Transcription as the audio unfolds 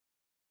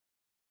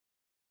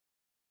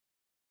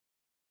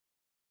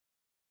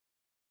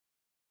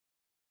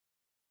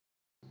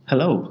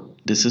Hello,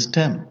 this is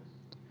Tim.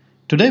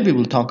 Today we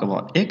will talk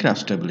about aircraft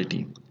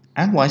stability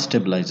and why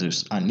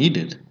stabilizers are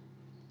needed.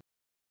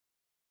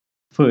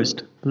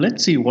 First,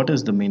 let's see what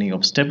is the meaning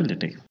of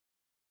stability.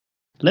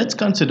 Let's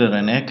consider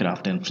an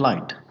aircraft in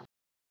flight.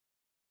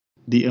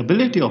 The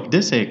ability of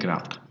this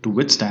aircraft to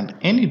withstand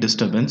any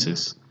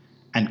disturbances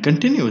and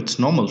continue its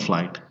normal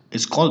flight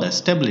is called as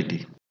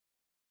stability.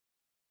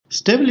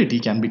 Stability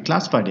can be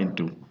classified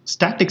into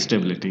static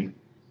stability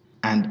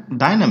and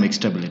dynamic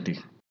stability.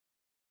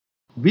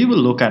 We will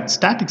look at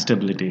static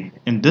stability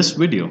in this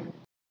video.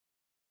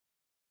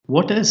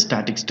 What is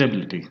static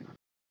stability?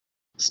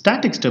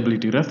 Static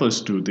stability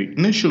refers to the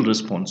initial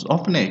response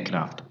of an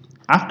aircraft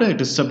after it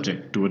is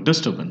subject to a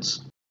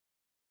disturbance.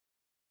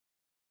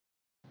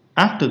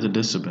 After the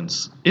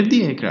disturbance, if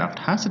the aircraft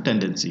has a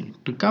tendency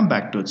to come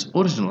back to its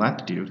original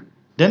attitude,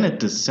 then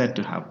it is said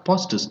to have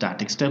positive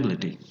static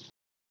stability.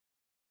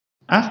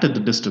 After the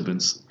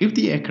disturbance, if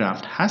the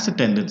aircraft has a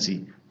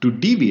tendency to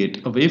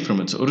deviate away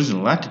from its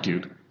original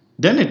attitude,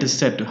 then it is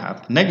said to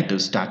have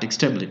negative static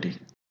stability.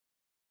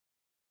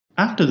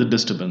 After the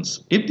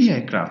disturbance, if the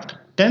aircraft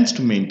tends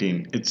to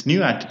maintain its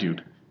new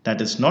attitude, that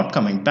is not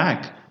coming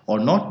back or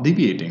not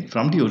deviating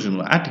from the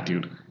original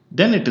attitude,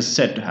 then it is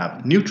said to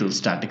have neutral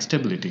static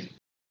stability.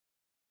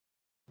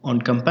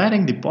 On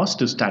comparing the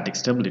positive static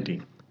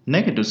stability,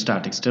 negative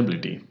static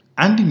stability,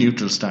 and the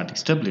neutral static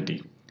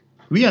stability,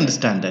 we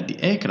understand that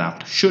the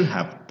aircraft should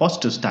have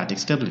positive static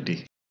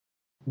stability.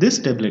 This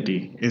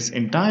stability is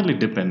entirely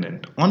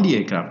dependent on the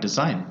aircraft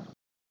design.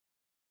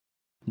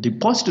 The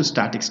positive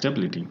static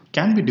stability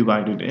can be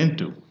divided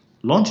into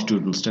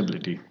longitudinal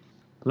stability,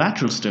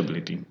 lateral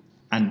stability,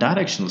 and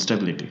directional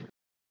stability.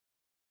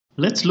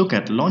 Let's look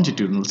at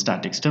longitudinal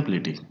static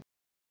stability.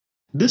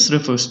 This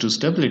refers to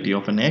stability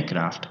of an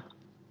aircraft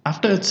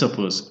after it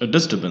suffers a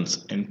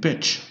disturbance in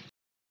pitch.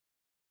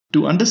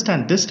 To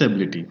understand this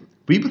stability,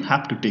 we will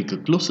have to take a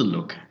closer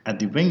look at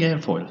the wing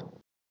airfoil.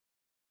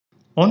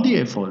 On the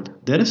airfoil,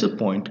 there is a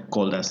point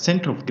called as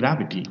center of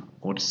gravity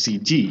or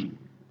CG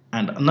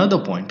and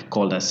another point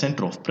called as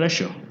center of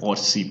pressure or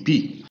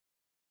CP.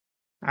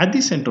 At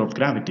the center of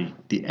gravity,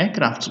 the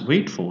aircraft's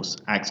weight force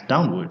acts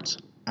downwards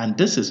and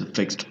this is a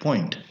fixed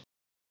point.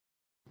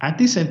 At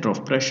the center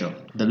of pressure,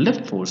 the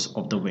lift force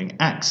of the wing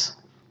acts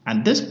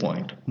and this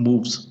point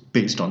moves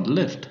based on the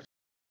lift.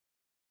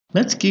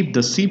 Let's keep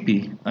the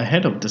CP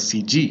ahead of the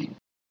CG.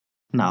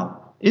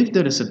 Now, if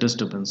there is a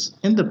disturbance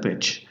in the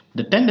pitch,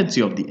 the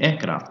tendency of the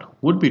aircraft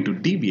would be to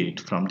deviate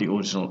from the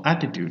original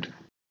attitude.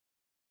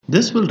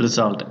 This will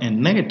result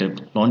in negative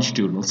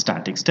longitudinal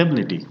static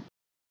stability.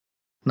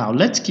 Now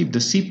let's keep the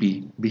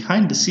CP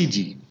behind the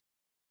CG.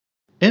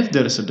 If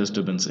there is a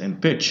disturbance in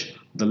pitch,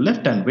 the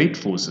lift and weight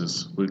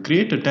forces will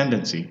create a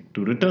tendency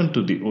to return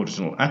to the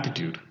original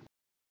attitude.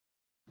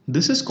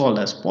 This is called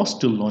as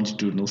positive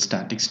longitudinal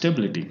static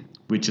stability,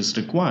 which is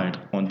required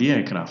on the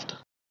aircraft.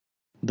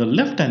 The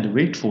lift and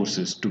weight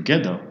forces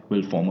together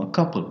will form a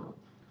couple,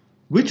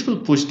 which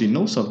will push the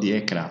nose of the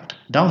aircraft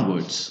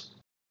downwards.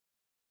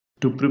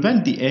 To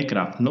prevent the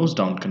aircraft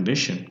nose-down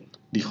condition,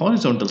 the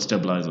horizontal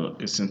stabilizer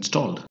is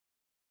installed.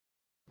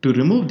 To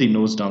remove the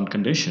nose-down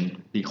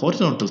condition, the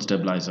horizontal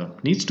stabilizer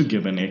needs to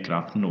give an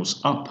aircraft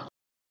nose up.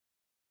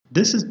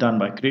 This is done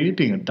by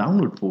creating a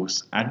downward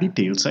force at the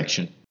tail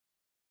section.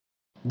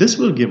 This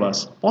will give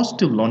us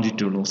positive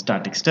longitudinal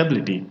static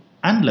stability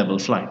and level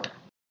flight.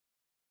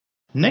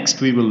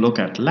 Next, we will look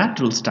at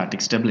lateral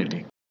static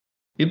stability.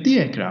 If the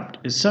aircraft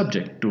is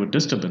subject to a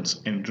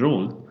disturbance in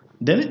roll,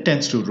 then it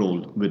tends to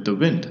roll with the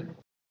wind.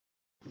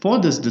 For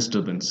this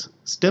disturbance,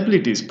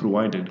 stability is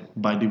provided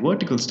by the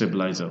vertical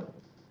stabilizer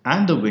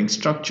and the wing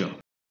structure.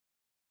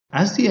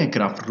 As the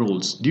aircraft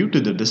rolls due to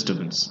the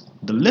disturbance,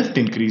 the lift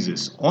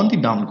increases on the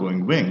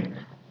downgoing wing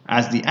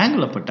as the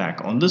angle of attack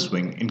on this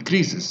wing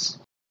increases.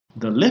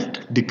 The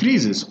lift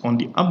decreases on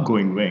the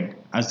upgoing wing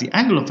as the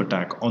angle of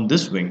attack on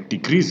this wing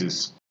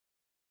decreases.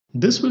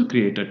 This will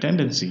create a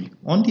tendency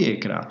on the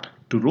aircraft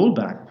to roll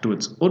back to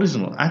its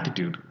original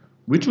attitude,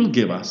 which will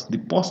give us the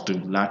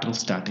positive lateral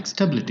static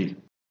stability.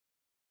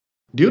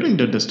 During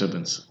the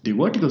disturbance, the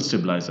vertical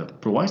stabilizer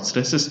provides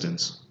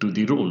resistance to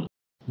the roll.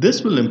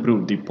 This will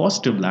improve the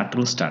positive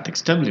lateral static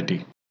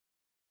stability.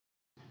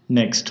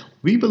 Next,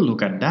 we will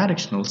look at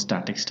directional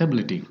static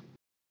stability.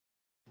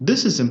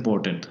 This is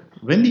important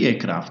when the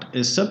aircraft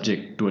is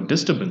subject to a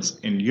disturbance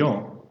in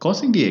yaw,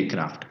 causing the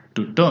aircraft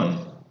to turn.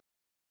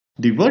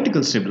 The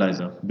vertical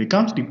stabilizer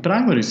becomes the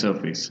primary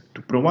surface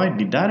to provide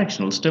the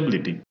directional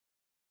stability.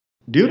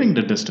 During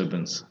the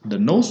disturbance, the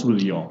nose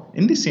will yaw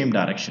in the same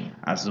direction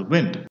as the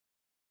wind.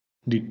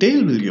 The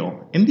tail will yaw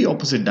in the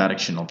opposite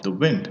direction of the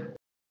wind.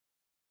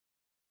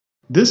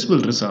 This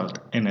will result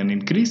in an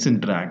increase in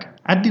drag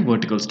at the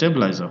vertical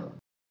stabilizer.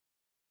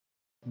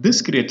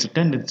 This creates a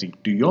tendency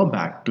to yaw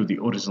back to the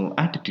original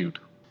attitude,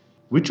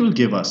 which will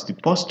give us the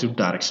positive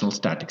directional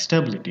static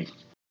stability.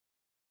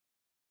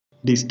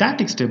 The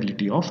static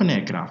stability of an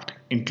aircraft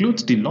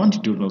includes the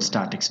longitudinal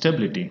static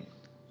stability,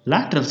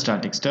 lateral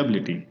static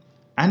stability,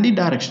 and the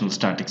directional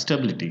static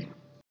stability.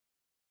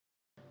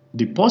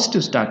 The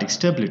positive static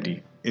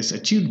stability is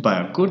achieved by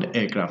a good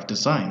aircraft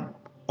design,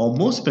 or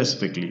more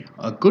specifically,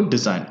 a good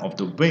design of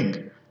the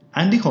wing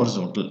and the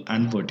horizontal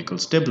and vertical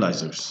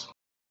stabilizers.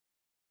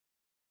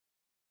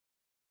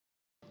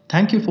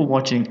 Thank you for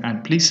watching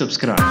and please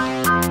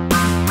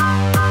subscribe.